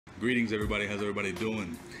Greetings everybody, how's everybody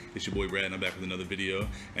doing? It's your boy Brad and I'm back with another video.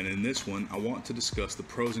 And in this one, I want to discuss the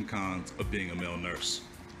pros and cons of being a male nurse.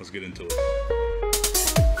 Let's get into it.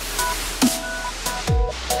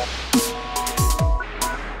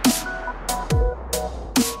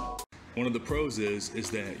 One of the pros is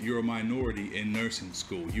that you're a minority in nursing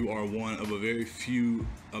school. You are one of a very few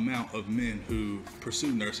amount of men who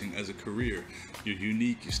pursue nursing as a career. You're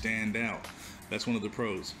unique, you stand out. That's one of the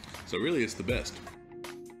pros. So really it's the best.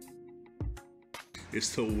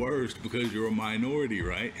 It's the worst because you're a minority,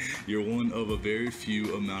 right? You're one of a very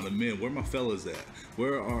few amount of men. Where are my fellas at?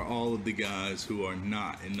 Where are all of the guys who are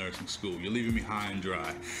not in nursing school? You're leaving me high and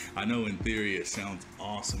dry. I know in theory it sounds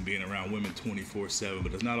awesome being around women 24/7,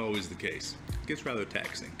 but it's not always the case. It gets rather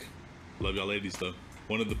taxing. Love y'all ladies though.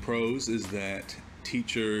 One of the pros is that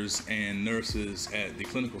teachers and nurses at the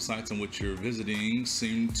clinical sites in which you're visiting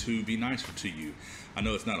seem to be nicer to you. I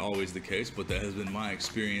know it's not always the case, but that has been my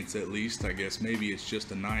experience at least. I guess maybe it's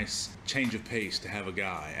just a nice change of pace to have a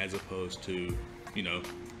guy as opposed to, you know,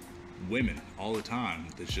 women all the time.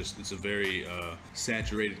 It's a very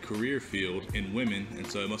saturated career field in women, and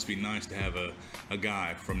so it must be nice to have a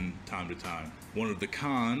guy from time to time. One of the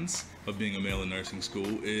cons of being a male in nursing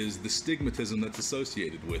school is the stigmatism that's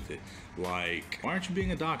associated with it. Like, why aren't you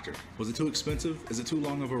being a doctor? Was it too expensive? Is it too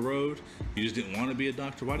long of a road? You just didn't want to be a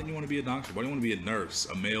doctor? Why didn't you want to be a doctor? Why do you want to be a nurse?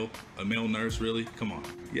 A male nurse, really? Come on.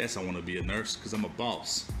 Yes, I want to be a nurse because I'm a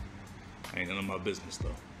boss. Ain't none of my business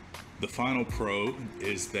though. The final pro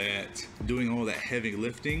is that doing all that heavy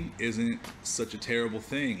lifting isn't such a terrible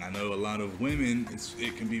thing. I know a lot of women,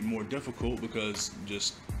 it can be more difficult because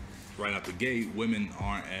just right out the gate, women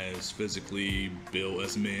aren't as physically built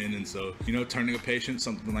as men, and so, you know, turning a patient,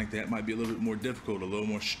 something like that might be a little bit more difficult, a little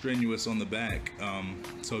more strenuous on the back.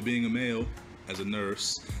 So being a male as a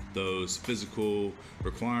nurse, those physical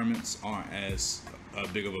requirements aren't as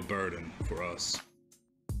big of a burden for us.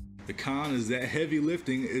 The con is that heavy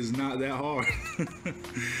lifting is not that hard.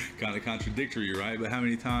 Kind of contradictory, right? But how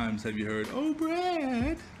many times have you heard, "Oh,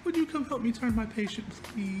 Brad, would you come help me turn my patient,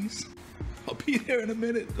 please? I'll be there in a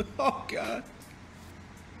minute." Oh, God.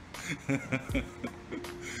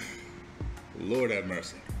 Lord have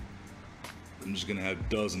mercy. I'm just gonna have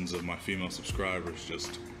dozens of my female subscribers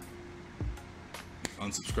just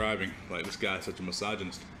unsubscribing. Like, this guy's such a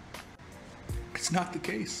misogynist. It's not the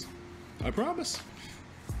case. I promise.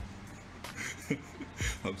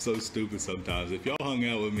 I'm so stupid sometimes. If y'all hung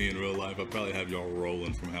out with me in real life, I'd probably have y'all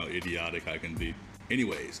rolling from how idiotic I can be.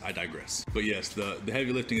 Anyways, I digress. But yes, the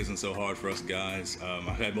heavy lifting isn't so hard for us guys.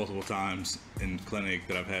 I've had multiple times in clinic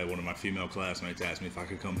that I've had one of my female classmates ask me if I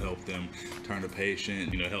could come help them turn a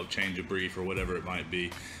patient, you know, help change a brief or whatever it might be.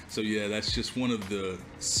 So yeah, that's just one of the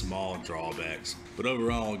small drawbacks. But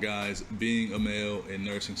overall, guys, being a male in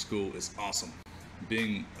nursing school is awesome.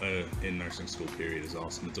 Being in nursing school, period, is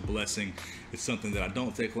awesome. It's a blessing. It's something that I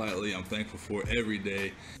don't take lightly. I'm thankful for every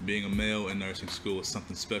day. Being a male in nursing school is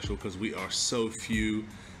something special because we are so few,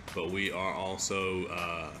 but we are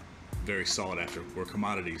also very sought after. We're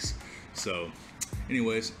commodities. So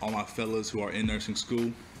anyways, all my fellas who are in nursing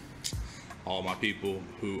school, all my people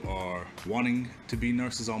who are wanting to be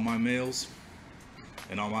nurses, all my males,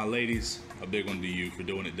 and all my ladies, a big one to you for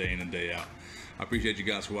doing it day in and day out. I appreciate you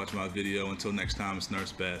guys for watching my video. Until next time, it's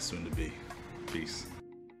Nurse Bass, soon to be. Peace.